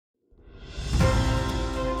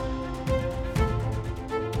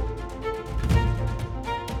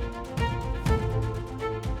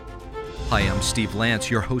Hi, I'm Steve Lance,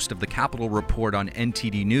 your host of the Capitol Report on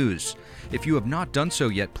NTD News. If you have not done so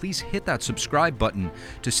yet, please hit that subscribe button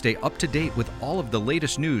to stay up to date with all of the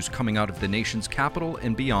latest news coming out of the nation's capital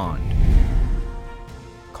and beyond.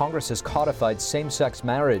 Congress has codified same-sex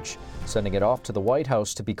marriage, sending it off to the White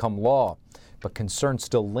House to become law. But concerns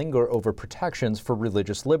still linger over protections for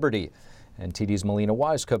religious liberty. NTD's Melina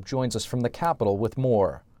Wisecup joins us from the Capitol with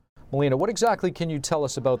more. Melina, what exactly can you tell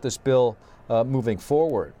us about this bill moving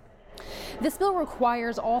forward? This bill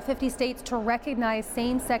requires all 50 states to recognize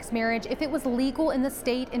same-sex marriage if it was legal in the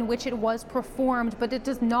state in which it was performed, but it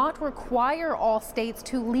does not require all states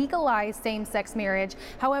to legalize same-sex marriage.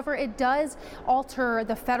 However, it does alter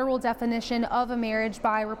the federal definition of a marriage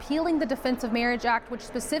by repealing the Defense of Marriage Act, which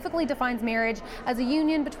specifically defines marriage as a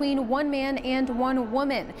union between one man and one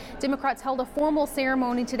woman. Democrats held a formal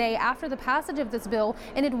ceremony today after the passage of this bill,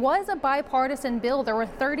 and it was a bipartisan bill. There were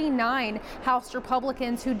 39 House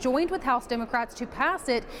Republicans who joined with House Democrats to pass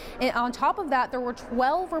it. And on top of that, there were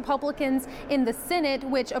 12 Republicans in the Senate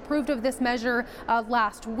which approved of this measure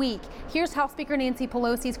last week. Here's House Speaker Nancy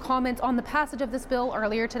Pelosi's comments on the passage of this bill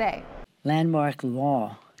earlier today. Landmark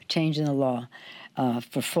law, changing the law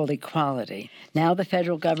for full equality. Now the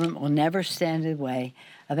federal government will never stand in the way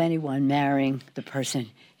of anyone marrying the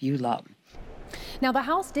person you love. Now, the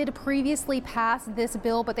House did previously pass this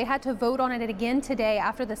bill, but they had to vote on it again today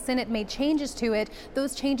after the Senate made changes to it.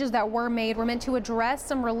 Those changes that were made were meant to address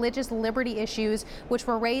some religious liberty issues which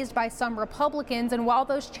were raised by some Republicans. And while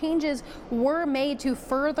those changes were made to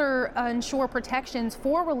further ensure protections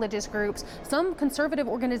for religious groups, some conservative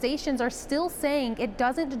organizations are still saying it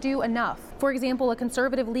doesn't do enough. For example, a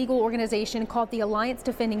conservative legal organization called the Alliance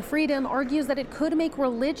Defending Freedom argues that it could make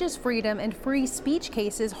religious freedom and free speech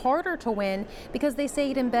cases harder to win because they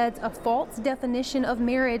say it embeds a false definition of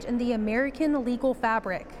marriage in the American legal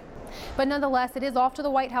fabric. But nonetheless, it is off to the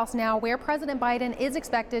White House now, where President Biden is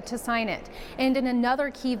expected to sign it. And in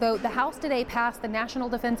another key vote, the House today passed the National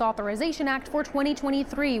Defense Authorization Act for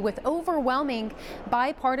 2023 with overwhelming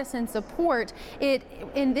bipartisan support.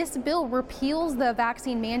 In this bill repeals the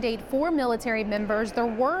vaccine mandate for military members. There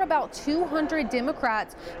were about 200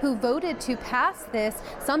 Democrats who voted to pass this.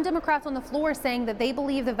 Some Democrats on the floor saying that they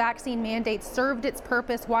believe the vaccine mandate served its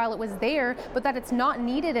purpose while it was there, but that it's not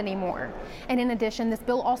needed anymore. And in addition, this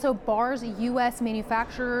bill also bars U.S.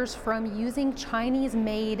 manufacturers from using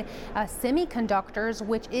Chinese-made semiconductors,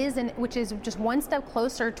 which is just one step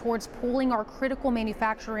closer towards pulling our critical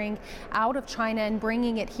manufacturing out of China and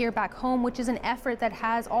bringing it here back home, which is an effort that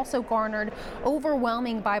has also garnered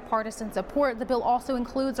overwhelming bipartisan support. The bill also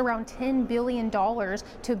includes around $10 billion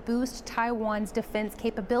to boost Taiwan's defense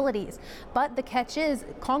capabilities. But the catch is,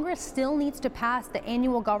 Congress still needs to pass the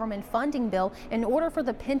annual government funding bill in order for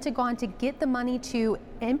the Pentagon to get the money to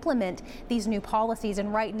implement these new policies.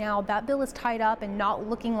 And right now, that bill is tied up and not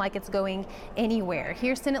looking like it's going anywhere.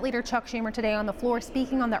 Here's Senate Leader Chuck Schumer today on the floor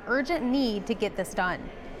speaking on the urgent need to get this done.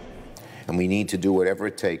 And we need to do whatever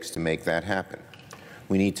it takes to make that happen.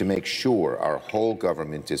 We need to make sure our whole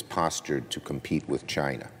government is postured to compete with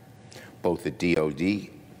China, both at DOD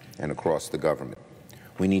and across the government.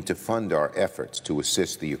 We need to fund our efforts to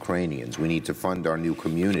assist the Ukrainians. We need to fund our new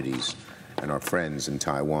communities and our friends in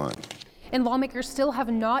Taiwan. And lawmakers still have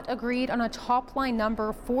not agreed on a top-line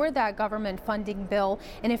number for that government funding bill.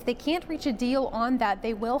 And if they can't reach a deal on that,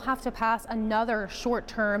 they will have to pass another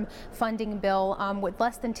short-term funding bill with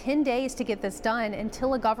less than 10 days to get this done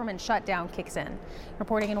until a government shutdown kicks in.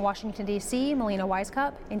 Reporting in Washington, D.C., Melina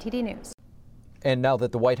Wisecup, NTD News. And now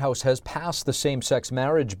that the White House has passed the same-sex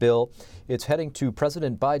marriage bill, it's heading to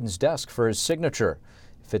President Biden's desk for his signature.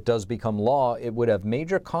 If it does become law, it would have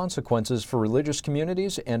major consequences for religious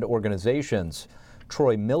communities and organizations.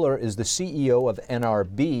 Troy Miller is the CEO of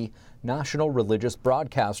NRB, National Religious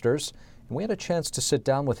Broadcasters, and we had a chance to sit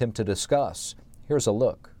down with him to discuss. Here's a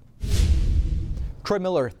look. Troy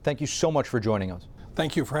Miller, thank you so much for joining us.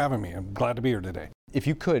 Thank you for having me. I'm glad to be here today. If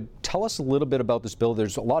you could, tell us a little bit about this bill.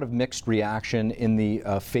 There's a lot of mixed reaction in the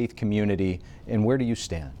faith community, and where do you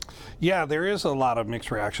stand? Yeah, there is a lot of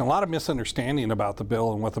mixed reaction, a lot of misunderstanding about the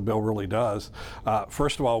bill and what the bill really does.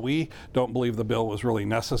 First of all, we don't believe the bill was really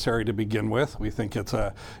necessary to begin with. We think it's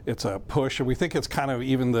a push, and we think it's kind of,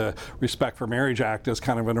 even the Respect for Marriage Act is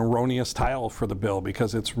kind of an erroneous title for the bill,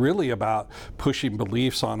 because it's really about pushing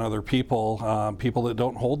beliefs on other people, people that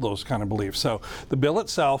don't hold those kind of beliefs. So the bill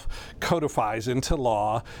itself codifies into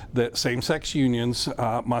law that same-sex unions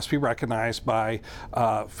must be recognized by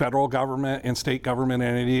federal government and state government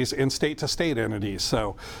entities and state-to-state entities.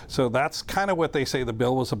 So that's kind of what they say the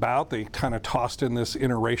bill was about. They kind of tossed in this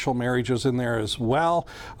interracial marriages in there as well.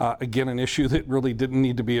 Again, an issue that really didn't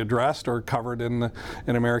need to be addressed or covered in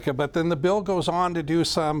America. But then the bill goes on to do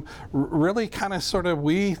some really kind of sort of,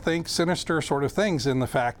 we think, sinister sort of things in the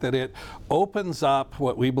fact that it opens up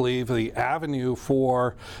what we believe the avenue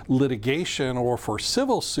for litigation or for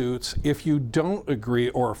civil suits if you don't agree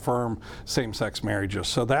or affirm same-sex marriages.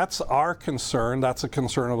 So that's our concern. That's a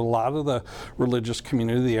concern of a lot of the religious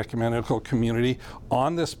community, the ecumenical community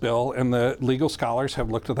on this bill, and the legal scholars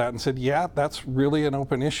have looked at that and said, yeah, that's really an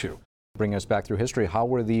open issue. Bring us back through history. How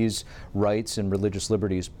were these rights and religious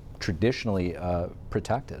liberties traditionally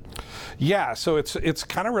protected? Yeah, so it's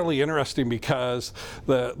kind of really interesting because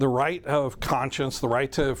the right of conscience, the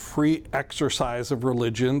right to free exercise of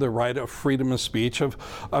religion, the right of freedom of speech have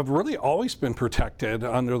really always been protected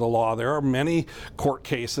under the law. There are many court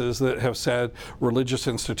cases that have said religious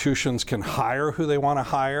institutions can hire who they want to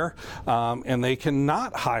hire, and they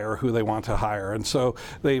cannot hire who they want to hire. And so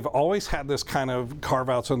they've always had this kind of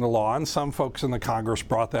carve-outs in the law, and some folks in the Congress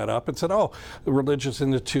brought that up and said, oh, the religious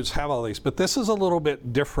institutes have all these, but this is a little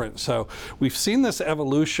bit different. So we've seen this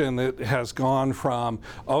evolution that has gone from,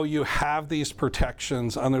 oh, you have these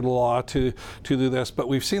protections under the law to do this, but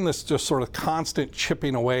we've seen this just sort of constant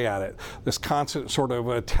chipping away at it, this constant sort of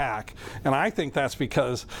attack. And I think that's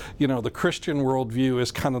because, you know, the Christian worldview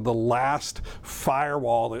is kind of the last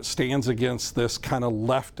firewall that stands against this kind of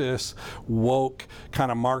leftist, woke,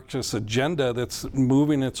 kind of Marxist agenda that's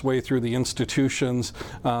moving its way through the institutions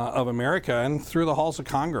of America and through the halls of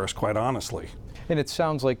Congress, quite honestly. And it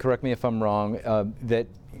sounds like, correct me if I'm wrong, that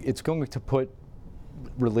it's going to put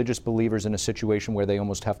religious believers in a situation where they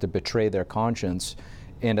almost have to betray their conscience,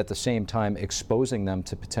 and at the same time exposing them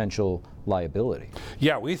to potential liability.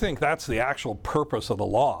 Yeah, we think that's the actual purpose of the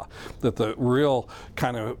law, that the real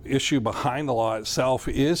kind of issue behind the law itself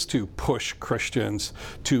is to push Christians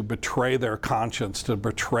to betray their conscience, to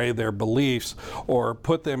betray their beliefs, or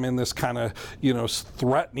put them in this kind of, you know,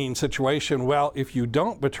 threatening situation. Well, if you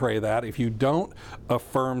don't betray that, if you don't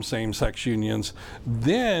affirm same-sex unions,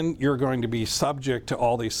 then you're going to be subject to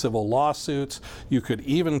all these civil lawsuits. You could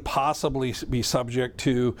even possibly be subject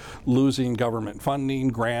to losing government funding,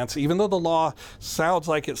 grants. Even though the law sounds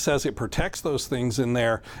like it says it protects those things in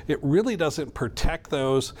there, it really doesn't protect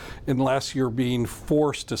those unless you're being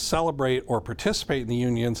forced to celebrate or participate in the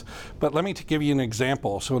unions. But let me give you an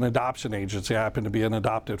example. So an adoption agency, I happen to be an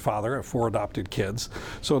adopted father of 4 adopted kids.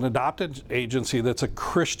 So an adopted agency that's a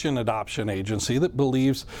Christian adoption agency that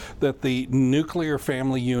believes that the nuclear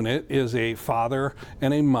family unit is a father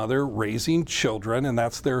and a mother raising children, and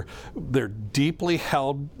that's their deeply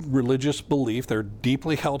held religious belief, their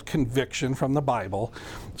deeply held conviction from the Bible.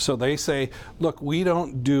 So they say, look, we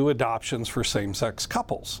don't do adoptions for same-sex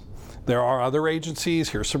couples. There are other agencies.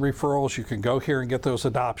 Here's some referrals. You can go here and get those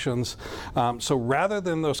adoptions. So rather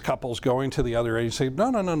than those couples going to the other agency,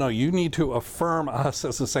 no, you need to affirm us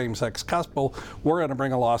as a same-sex couple. We're going to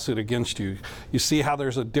bring a lawsuit against you. You see how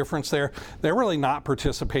there's a difference there? They're really not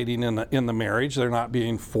participating in the marriage. They're not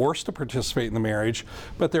being forced to participate in the marriage,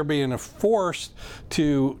 but they're being forced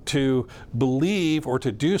to believe or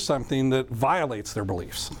to do something that violates their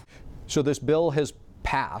beliefs. So this bill has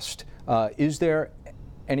passed. Is there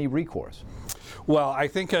any recourse? Well, I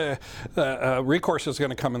think recourse is going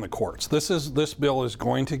to come in the courts. This bill is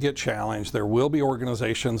going to get challenged. There will be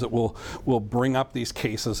organizations that will bring up these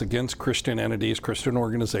cases against Christian entities, Christian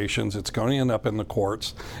organizations. It's going to end up in the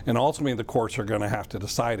courts, and ultimately the courts are going to have to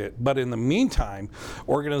decide it. But in the meantime,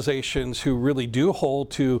 organizations who really do hold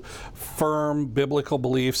to firm biblical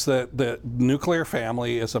beliefs that nuclear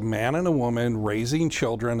family is a man and a woman raising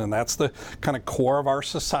children, and that's the kind of core of our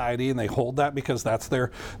society, and they hold that because that's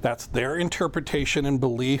their interpretation and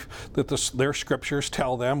belief that their scriptures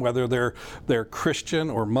tell them, whether they're Christian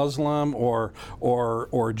or Muslim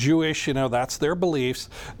or Jewish, you know, that's their beliefs.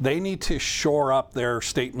 They need to shore up their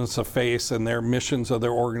statements of faith and their missions of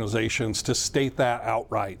their organizations to state that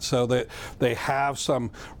outright, so that they have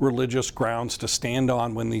some religious grounds to stand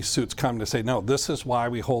on when these suits come, to say, no, this is why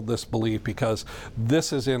we hold this belief, because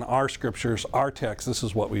this is in our scriptures, our text, this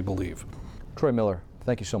is what we believe. Troy Miller,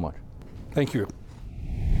 thank you so much. Thank you.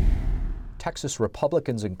 Texas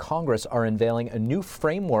Republicans in Congress are unveiling a new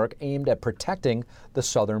framework aimed at protecting the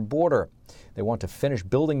southern border. They want to finish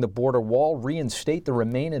building the border wall, reinstate the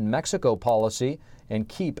Remain in Mexico policy, and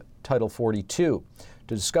keep Title 42.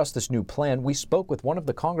 To discuss this new plan, we spoke with one of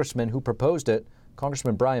the congressmen who proposed it,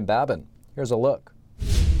 Congressman Brian Babin. Here's a look.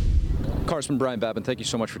 Congressman Brian Babin, thank you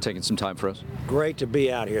so much for taking some time for us. Great to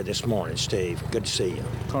be out here this morning, Steve. Good to see you.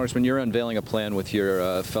 Congressman, you're unveiling a plan with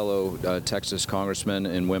your fellow Texas congressmen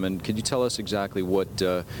and women. Could you tell us exactly what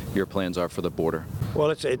your plans are for the border? Well,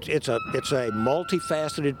 it's a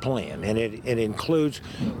multifaceted plan, and it includes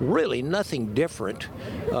really nothing different,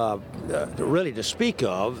 really to speak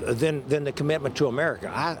of, than the commitment to America.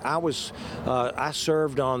 I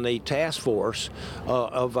served on the task force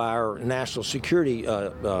of our national security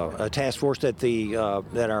task force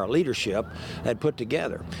that our leadership had put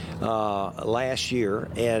together last year,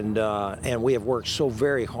 and we have worked so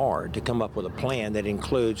very hard to come up with a plan that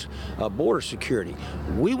includes border security.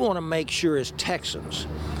 We want to make sure as Texans,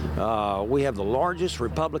 we have the largest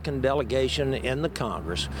Republican delegation in the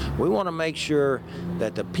Congress. We want to make sure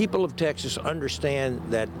that the people of Texas understand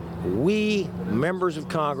that we, members of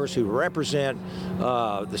Congress who represent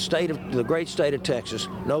the great state of Texas,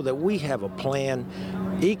 know that we have a plan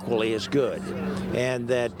equally as good, and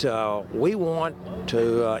that we want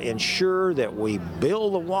to ensure that we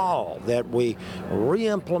build the wall, that we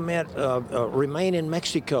re-implement Remain in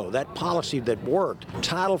Mexico, that policy that worked.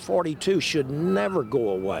 Title 42 should never go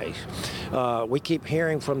away. We keep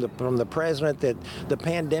hearing from the president that the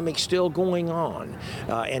pandemic's still going on,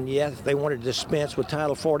 and yet they want to dispense with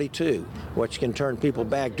Title 42, which can turn people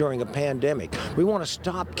back during a pandemic. We want to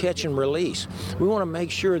stop catch and release. We want to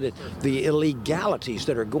make sure that the illegalities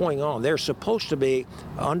that are going on, they're supposed to be,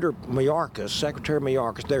 under Mayorkas, Secretary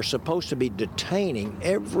Mayorkas, they're supposed to be detaining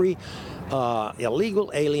every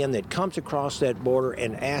illegal alien that comes across that border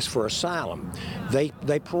and asks for asylum.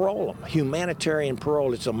 They parole them. Humanitarian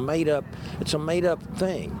parole. It's a made up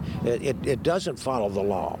thing. It doesn't follow the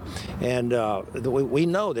law. And we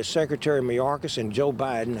know that Secretary Mayorkas and Joe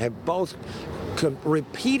Biden have both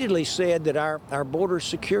repeatedly said that our border is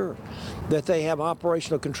secure, that they have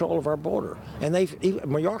operational control of our border. And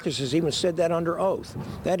Mayorkas has even said that under oath.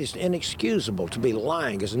 That is inexcusable to be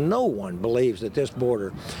lying, because no one believes that this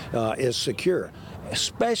border is secure,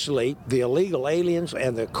 especially the illegal aliens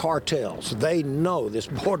and the cartels. They know this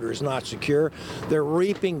border is not secure. They're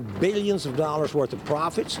reaping billions of dollars worth of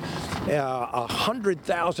profits.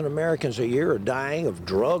 100,000 Americans a year are dying of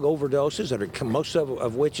drug overdoses, most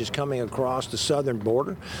of which is coming across the southern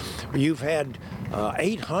border. You've had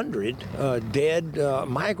 800 dead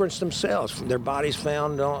migrants themselves, their bodies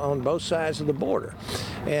found on both sides of the border.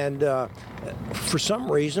 And for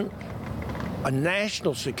some reason, a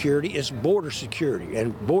national security is border security,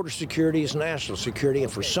 and border security is national security,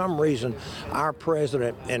 and for some reason, our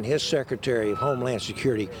president and his Secretary of Homeland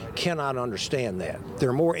Security cannot understand that.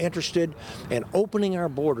 They're more interested in opening our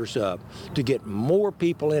borders up to get more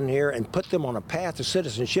people in here and put them on a path to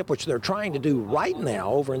citizenship, which they're trying to do right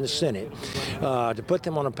now over in the Senate, to put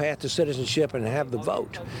them on a path to citizenship and have the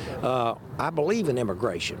vote. I believe in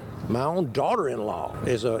immigration. My own daughter-in-law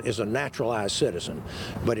is a naturalized citizen,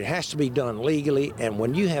 but it has to be done legally, and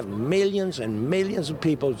when you have millions and millions of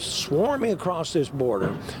people swarming across this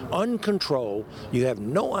border, uncontrolled, you have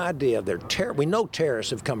no idea. We know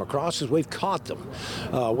terrorists have come across because we've caught them.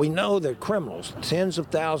 We know that criminals, tens of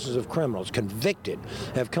thousands of criminals convicted,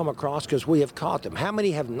 have come across because we have caught them. How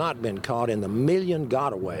many have not been caught in the million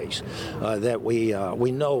gotaways that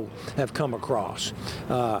we know have come across?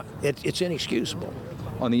 It's inexcusable.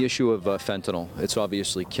 On the issue of fentanyl, it's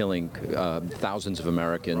obviously killing thousands of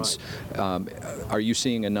Americans. Are you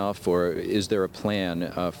seeing enough, or is there a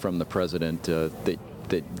plan from the president that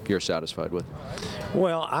you're satisfied with?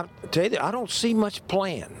 Well, I tell you, I don't see much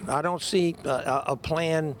plan. I don't see a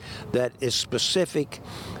plan that is specific.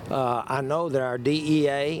 I know that our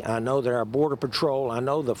DEA, I know that our Border Patrol, I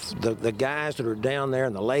know the guys that are down there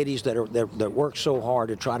and the ladies that work so hard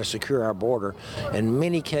to try to secure our border. In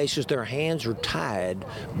many cases, their hands are tied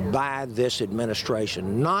by this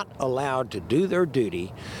administration, not allowed to do their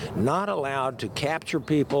duty, not allowed to capture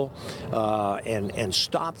people and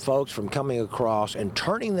stop folks from coming across, and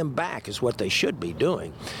turning them back is what they should be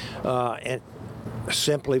doing. And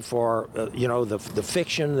simply for the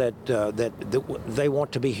fiction that they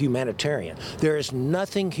want to be humanitarian. There is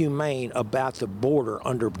nothing humane about the border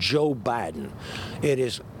under Joe Biden. It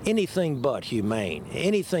is anything but humane,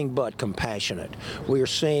 anything but compassionate. We are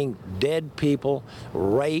seeing dead people,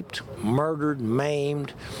 raped, murdered,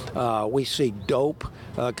 maimed. We see dope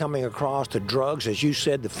coming across, the drugs. As you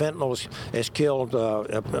said, the fentanyl has killed,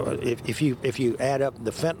 if you add up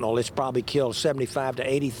the fentanyl, it's probably killed 75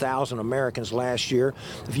 to 80,000 Americans last year.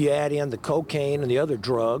 If you add in the cocaine and the other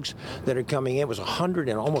drugs that are coming in, it was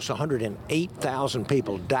almost 108,000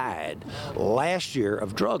 people died last year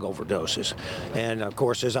of drug overdoses. And of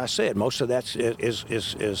course, as I said, most of that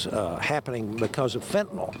is happening because of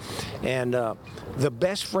fentanyl. And the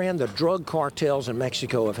best friend the drug cartels in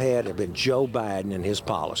Mexico have been Joe Biden and his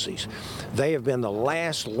policies. They have been the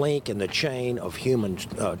last link in the chain of human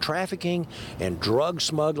trafficking and drug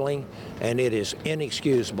smuggling, and it is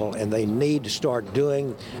inexcusable, and they need to start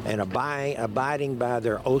doing and abiding by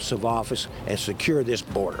their oaths of office and secure this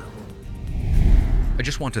border. I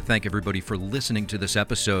just want to thank everybody for listening to this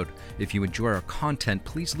episode. If you enjoy our content,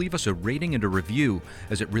 please leave us a rating and a review,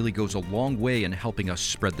 as it really goes a long way in helping us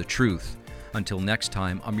spread the truth. Until next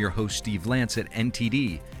time, I'm your host, Steve Lance at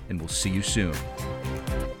NTD, and we'll see you soon.